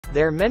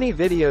There are many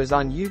videos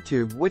on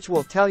YouTube which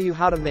will tell you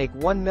how to make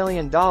 $1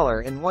 million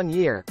in 1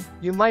 year.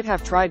 You might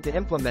have tried to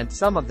implement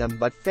some of them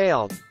but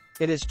failed.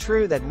 It is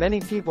true that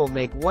many people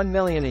make $1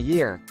 million a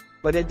year,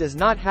 but it does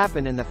not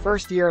happen in the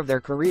first year of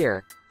their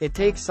career. It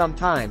takes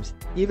sometimes,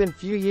 even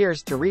few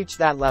years to reach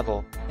that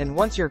level, and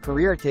once your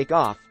career take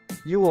off,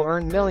 you will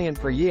earn million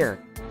per year.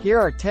 Here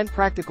are 10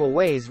 practical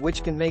ways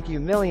which can make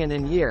you million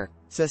in year,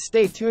 so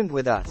stay tuned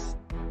with us.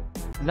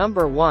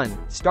 Number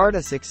 1. Start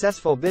a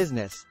successful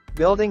business.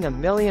 Building $1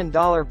 million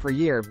per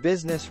year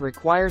business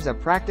requires a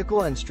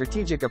practical and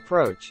strategic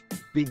approach.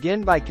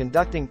 Begin by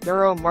conducting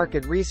thorough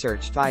market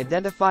research to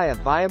identify a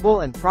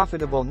viable and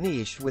profitable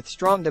niche with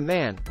strong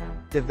demand.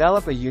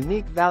 Develop a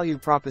unique value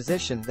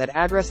proposition that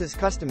addresses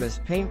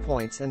customers' pain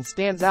points and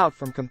stands out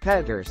from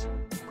competitors.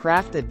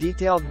 Craft a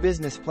detailed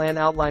business plan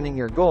outlining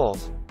your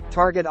goals,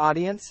 target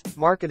audience,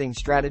 marketing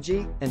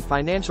strategy, and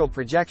financial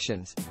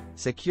projections.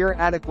 Secure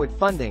adequate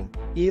funding,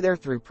 either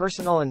through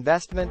personal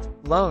investment,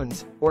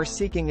 loans, or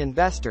seeking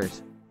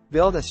investors.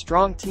 Build a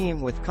strong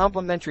team with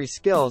complementary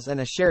skills and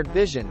a shared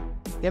vision.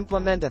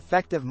 Implement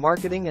effective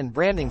marketing and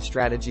branding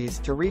strategies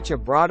to reach a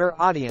broader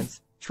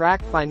audience.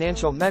 Track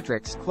financial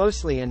metrics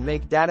closely and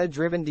make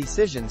data-driven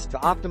decisions to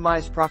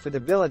optimize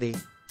profitability.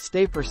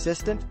 Stay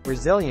persistent,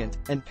 resilient,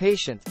 and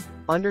patient,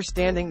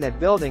 understanding that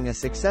building a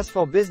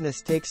successful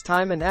business takes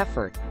time and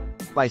effort.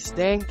 By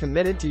staying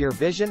committed to your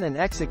vision and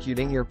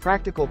executing your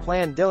practical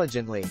plan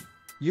diligently,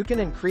 you can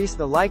increase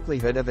the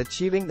likelihood of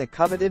achieving the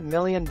coveted $1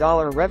 million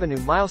revenue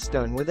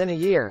milestone within a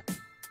year.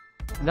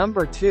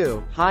 Number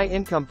 2.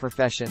 High-income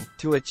profession.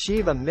 To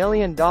achieve $1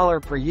 million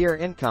per year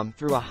income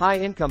through a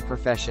high-income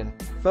profession,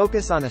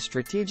 focus on a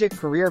strategic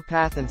career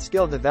path and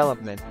skill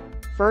development.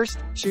 First,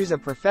 choose a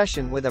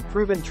profession with a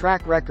proven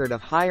track record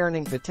of high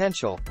earning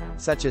potential,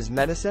 such as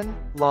medicine,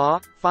 law,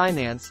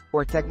 finance,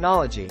 or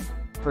technology.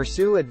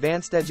 Pursue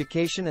advanced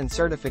education and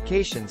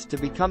certifications to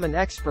become an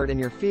expert in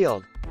your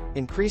field,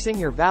 increasing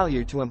your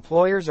value to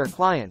employers or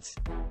clients.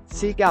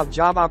 Seek out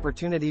job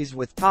opportunities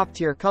with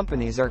top-tier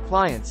companies or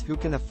clients who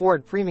can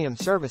afford premium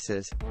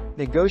services,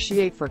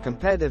 negotiate for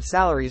competitive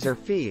salaries or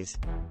fees,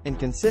 and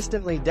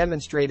consistently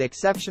demonstrate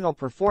exceptional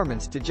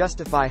performance to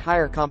justify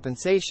higher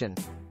compensation.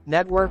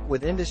 Network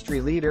with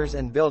industry leaders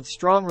and build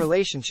strong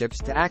relationships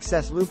to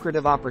access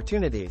lucrative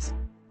opportunities.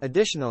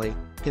 Additionally,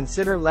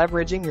 consider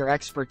leveraging your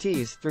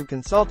expertise through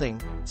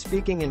consulting,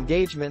 speaking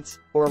engagements,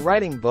 or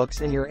writing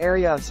books in your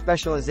area of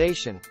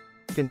specialization.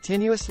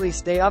 Continuously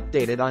stay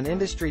updated on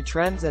industry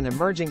trends and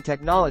emerging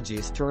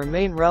technologies to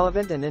remain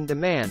relevant and in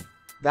demand.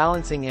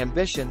 Balancing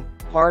ambition,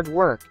 hard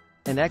work,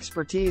 and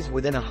expertise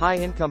within a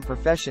high-income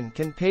profession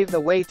can pave the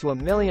way to $1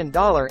 million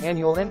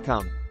annual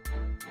income.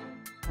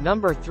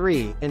 Number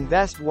 3.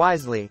 Invest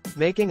wisely.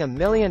 Making $1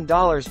 million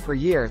per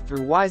year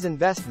through wise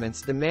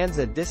investments demands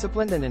a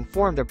disciplined and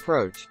informed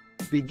approach.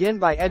 Begin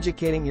by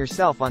educating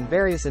yourself on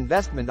various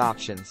investment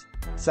options,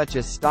 such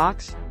as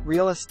stocks,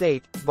 real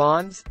estate,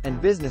 bonds, and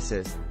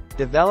businesses.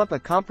 Develop a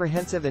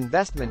comprehensive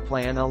investment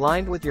plan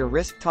aligned with your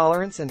risk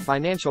tolerance and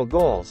financial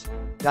goals.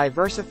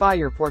 Diversify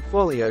your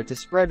portfolio to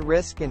spread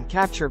risk and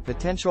capture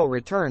potential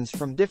returns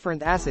from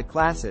different asset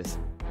classes.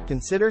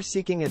 Consider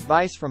seeking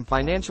advice from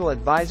financial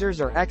advisors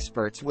or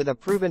experts with a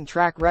proven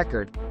track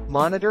record.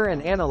 Monitor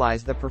and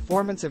analyze the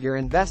performance of your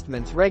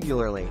investments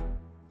regularly,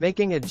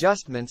 making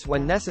adjustments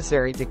when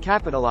necessary to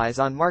capitalize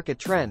on market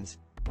trends.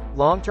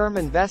 Long-term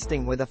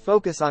investing with a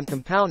focus on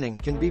compounding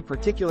can be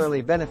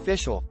particularly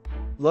beneficial.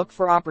 Look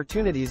for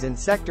opportunities in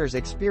sectors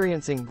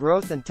experiencing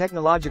growth and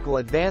technological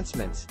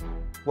advancements.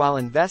 While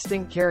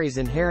investing carries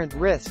inherent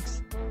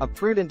risks, a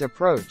prudent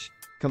approach,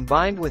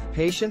 combined with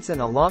patience and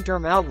a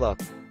long-term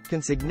outlook,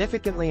 can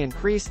significantly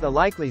increase the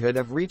likelihood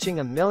of reaching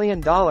 $1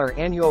 million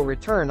annual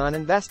return on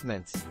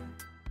investments.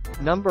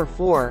 Number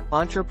 4.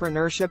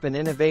 Entrepreneurship and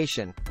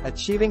Innovation.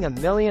 Achieving $1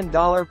 million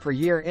per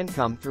year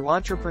income through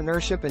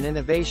entrepreneurship and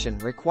innovation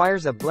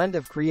requires a blend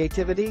of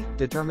creativity,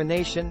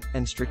 determination,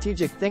 and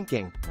strategic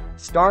thinking.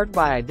 Start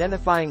by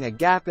identifying a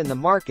gap in the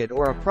market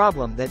or a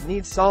problem that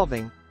needs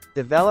solving.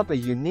 Develop a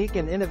unique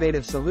and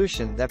innovative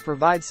solution that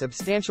provides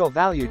substantial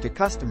value to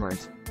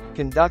customers.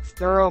 Conduct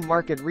thorough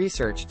market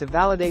research to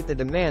validate the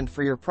demand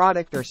for your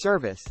product or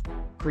service.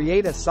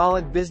 Create a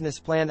solid business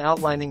plan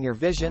outlining your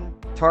vision,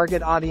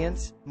 target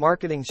audience,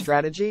 marketing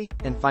strategy,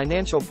 and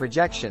financial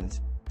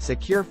projections.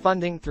 Secure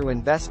funding through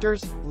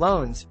investors,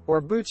 loans, or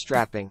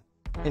bootstrapping,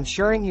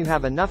 ensuring you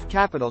have enough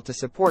capital to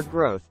support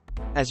growth.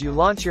 As you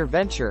launch your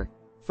venture,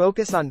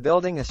 focus on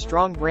building a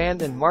strong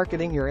brand and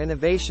marketing your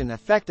innovation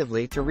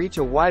effectively to reach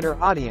a wider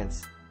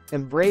audience.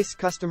 Embrace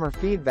customer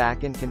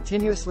feedback and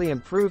continuously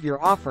improve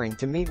your offering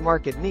to meet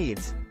market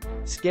needs.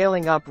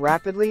 Scaling up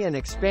rapidly and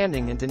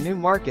expanding into new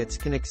markets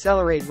can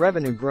accelerate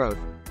revenue growth.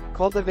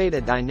 Cultivate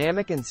a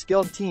dynamic and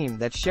skilled team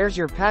that shares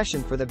your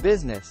passion for the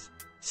business.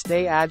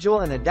 Stay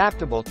agile and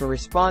adaptable to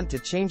respond to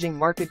changing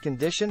market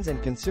conditions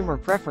and consumer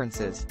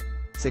preferences.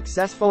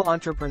 Successful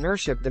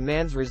entrepreneurship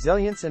demands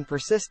resilience and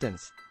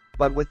persistence,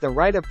 but with the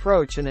right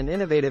approach and an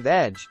innovative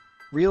edge,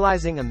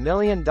 realizing $1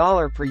 million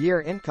per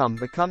year income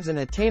becomes an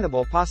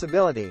attainable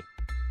possibility.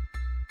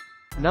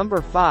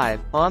 Number 5.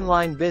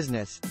 Online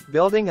business.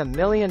 Building $1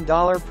 million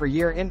per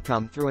year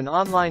income through an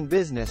online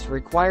business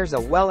requires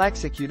a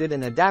well-executed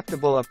and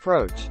adaptable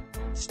approach.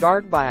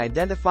 Start by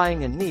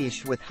identifying a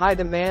niche with high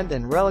demand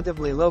and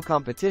relatively low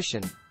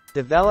competition.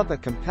 Develop a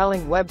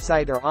compelling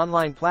website or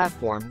online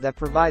platform that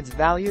provides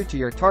value to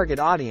your target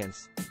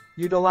audience.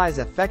 Utilize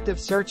effective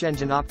search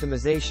engine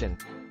optimization,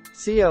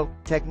 SEO,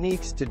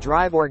 techniques to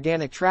drive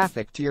organic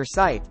traffic to your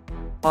site.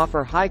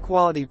 Offer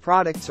high-quality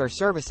products or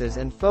services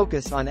and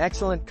focus on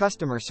excellent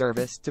customer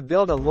service to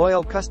build a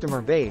loyal customer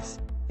base.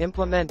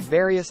 Implement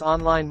various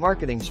online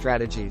marketing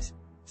strategies,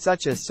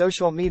 such as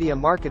social media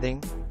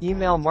marketing,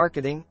 email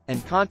marketing,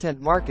 and content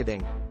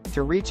marketing,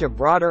 to reach a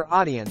broader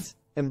audience.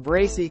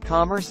 Embrace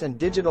e-commerce and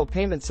digital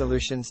payment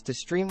solutions to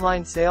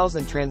streamline sales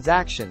and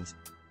transactions.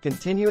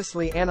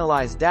 Continuously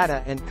analyze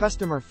data and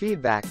customer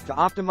feedback to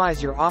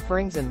optimize your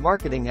offerings and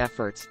marketing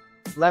efforts.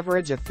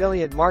 Leverage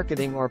affiliate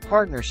marketing or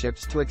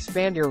partnerships to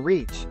expand your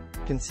reach.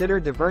 Consider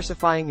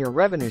diversifying your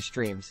revenue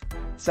streams,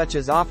 such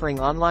as offering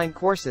online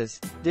courses,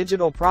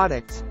 digital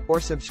products, or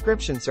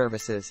subscription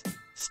services.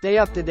 Stay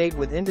up to date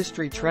with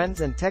industry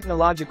trends and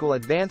technological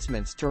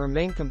advancements to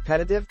remain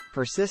competitive.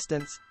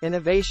 Persistence,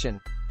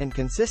 innovation, and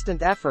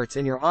consistent efforts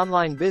in your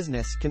online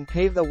business can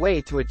pave the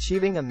way to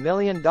achieving $1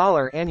 million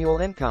annual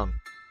income.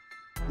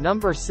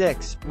 Number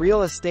 6.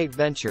 Real estate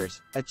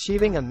ventures.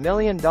 Achieving $1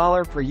 million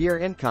per year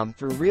income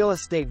through real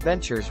estate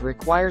ventures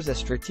requires a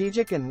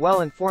strategic and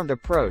well-informed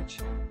approach.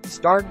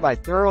 Start by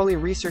thoroughly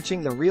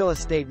researching the real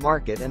estate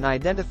market and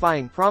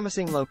identifying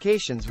promising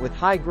locations with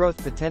high growth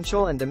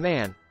potential and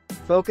demand.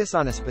 Focus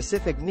on a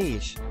specific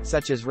niche,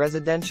 such as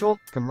residential,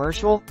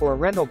 commercial, or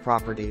rental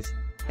properties,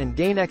 and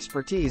gain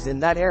expertise in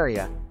that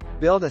area.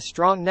 Build a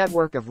strong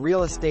network of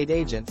real estate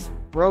agents,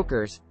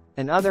 brokers,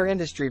 and other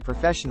industry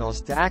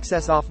professionals to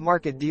access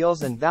off-market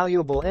deals and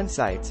valuable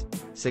insights.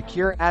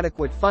 Secure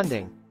adequate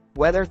funding,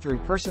 whether through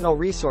personal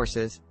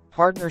resources,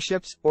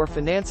 partnerships, or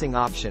financing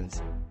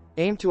options.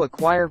 Aim to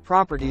acquire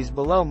properties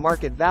below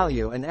market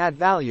value and add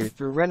value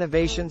through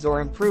renovations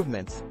or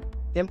improvements.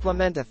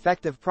 Implement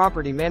effective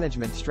property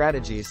management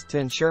strategies to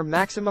ensure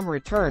maximum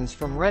returns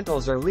from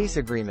rentals or lease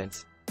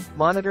agreements.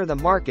 Monitor the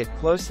market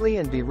closely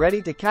and be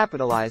ready to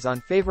capitalize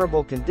on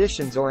favorable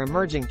conditions or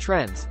emerging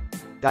trends.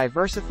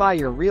 Diversify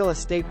your real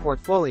estate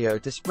portfolio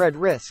to spread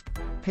risk.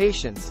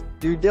 Patience,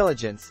 due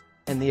diligence,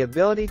 and the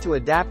ability to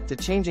adapt to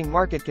changing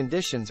market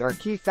conditions are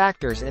key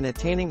factors in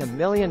attaining $1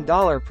 million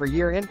per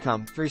year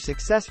income through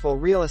successful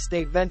real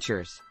estate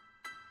ventures.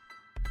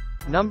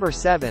 Number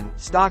 7.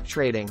 Stock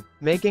trading.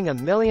 Making $1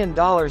 million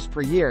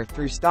per year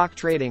through stock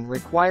trading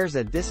requires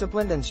a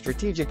disciplined and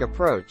strategic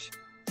approach.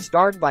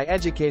 Start by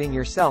educating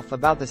yourself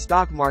about the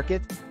stock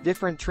market,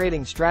 different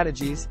trading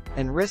strategies,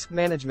 and risk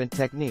management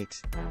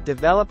techniques.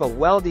 Develop a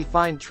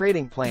well-defined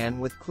trading plan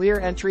with clear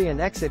entry and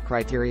exit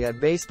criteria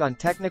based on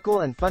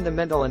technical and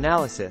fundamental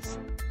analysis.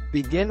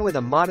 Begin with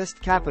a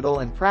modest capital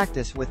and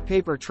practice with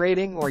paper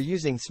trading or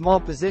using small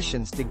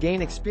positions to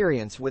gain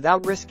experience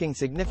without risking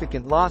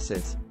significant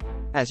losses.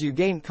 As you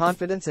gain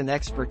confidence and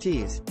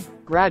expertise,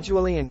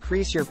 gradually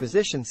increase your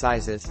position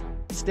sizes.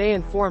 Stay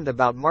informed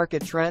about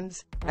market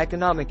trends,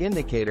 economic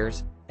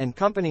indicators, and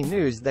company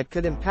news that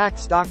could impact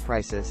stock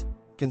prices.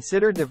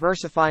 Consider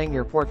diversifying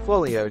your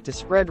portfolio to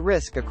spread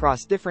risk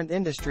across different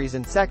industries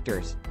and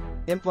sectors.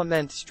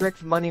 Implement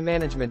strict money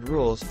management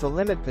rules to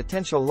limit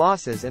potential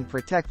losses and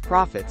protect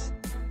profits.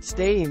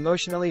 Stay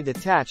emotionally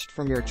detached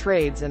from your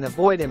trades and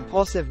avoid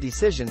impulsive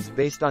decisions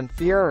based on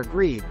fear or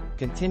greed.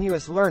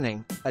 Continuous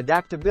learning,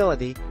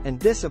 adaptability, and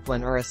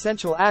discipline are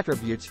essential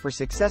attributes for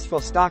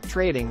successful stock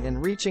trading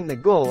and reaching the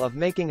goal of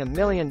making $1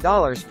 million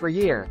per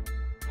year.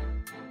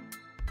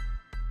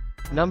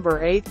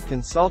 Number 8.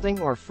 Consulting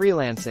or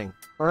freelancing.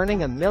 Earning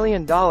 $1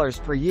 million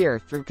per year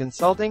through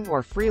consulting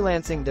or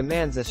freelancing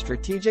demands a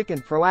strategic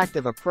and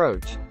proactive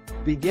approach.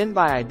 Begin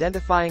by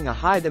identifying a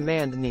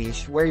high-demand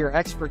niche where your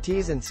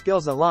expertise and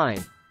skills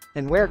align,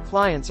 and where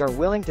clients are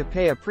willing to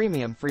pay a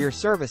premium for your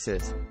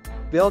services.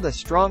 Build a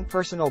strong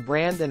personal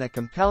brand and a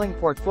compelling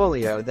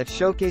portfolio that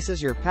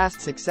showcases your past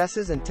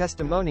successes and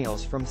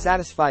testimonials from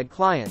satisfied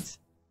clients.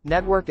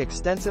 Network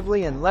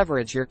extensively and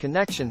leverage your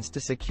connections to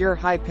secure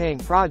high-paying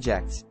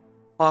projects.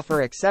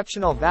 Offer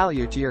exceptional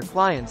value to your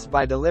clients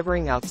by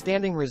delivering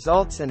outstanding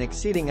results and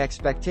exceeding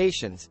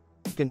expectations.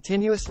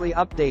 Continuously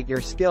update your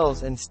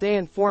skills and stay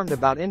informed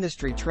about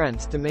industry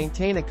trends to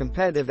maintain a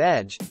competitive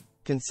edge.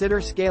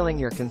 Consider scaling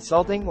your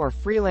consulting or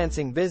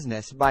freelancing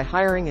business by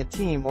hiring a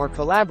team or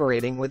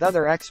collaborating with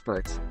other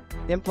experts.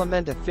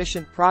 Implement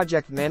efficient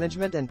project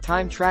management and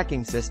time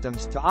tracking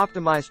systems to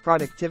optimize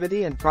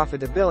productivity and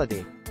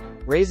profitability.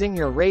 Raising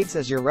your rates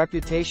as your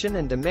reputation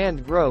and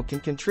demand grow can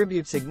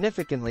contribute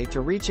significantly to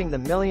reaching the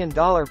 $1 million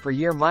per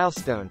year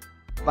milestone.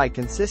 By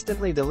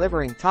consistently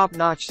delivering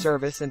top-notch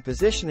service and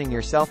positioning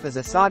yourself as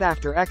a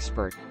sought-after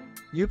expert,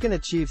 you can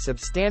achieve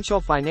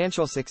substantial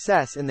financial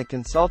success in the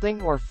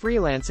consulting or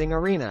freelancing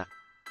arena.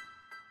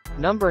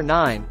 Number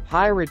 9.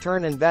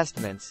 High-return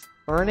investments.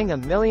 Earning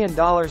 $1 million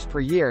per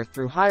year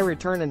through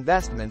high-return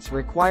investments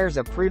requires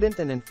a prudent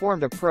and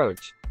informed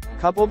approach.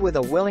 coupled with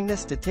a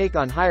willingness to take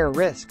on higher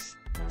risks.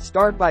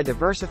 Start by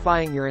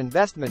diversifying your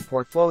investment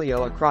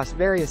portfolio across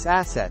various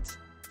assets,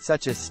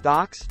 such as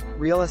stocks,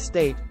 real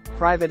estate,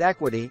 private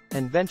equity,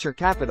 and venture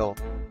capital.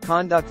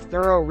 Conduct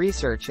thorough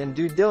research and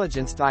due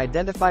diligence to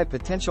identify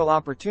potential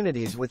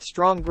opportunities with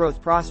strong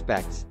growth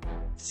prospects.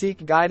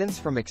 Seek guidance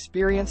from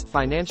experienced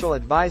financial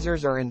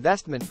advisors or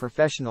investment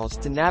professionals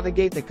to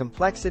navigate the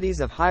complexities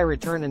of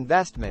high-return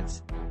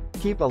investments.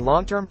 Keep a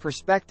long-term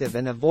perspective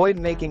and avoid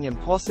making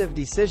impulsive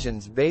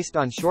decisions based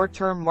on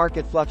short-term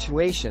market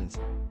fluctuations.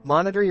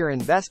 Monitor your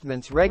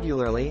investments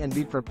regularly and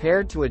be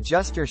prepared to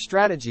adjust your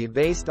strategy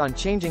based on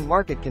changing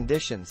market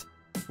conditions.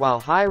 While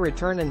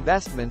high-return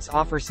investments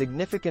offer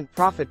significant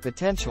profit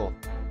potential,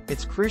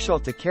 it's crucial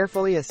to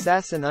carefully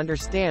assess and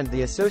understand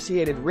the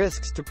associated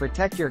risks to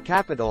protect your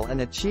capital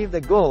and achieve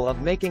the goal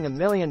of making $1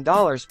 million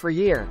per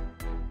year.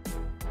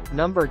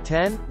 Number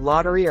 10.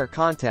 Lottery or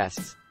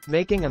contests.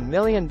 Making $1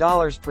 million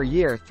per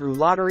year through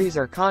lotteries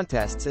or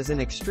contests is an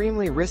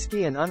extremely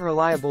risky and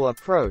unreliable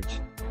approach.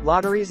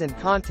 Lotteries and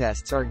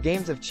contests are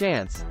games of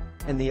chance,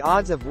 and the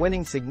odds of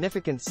winning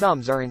significant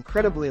sums are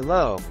incredibly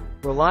low.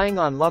 Relying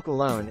on luck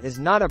alone is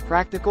not a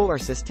practical or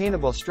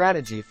sustainable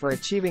strategy for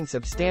achieving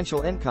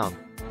substantial income.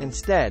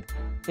 Instead,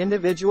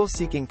 individuals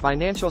seeking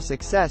financial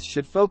success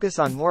should focus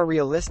on more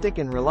realistic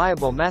and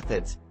reliable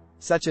methods,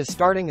 such as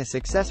starting a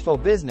successful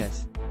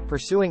business,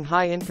 pursuing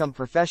high-income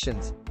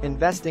professions,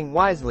 investing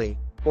wisely,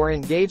 or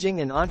engaging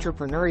in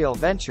entrepreneurial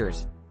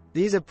ventures.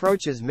 These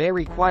approaches may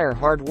require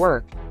hard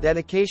work,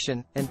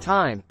 dedication, and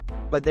time,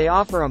 but they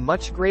offer a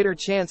much greater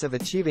chance of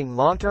achieving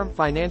long-term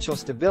financial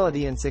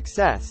stability and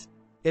success.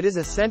 It is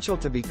essential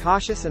to be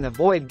cautious and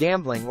avoid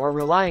gambling or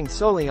relying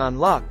solely on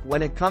luck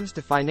when it comes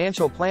to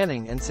financial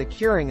planning and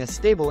securing a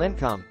stable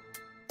income.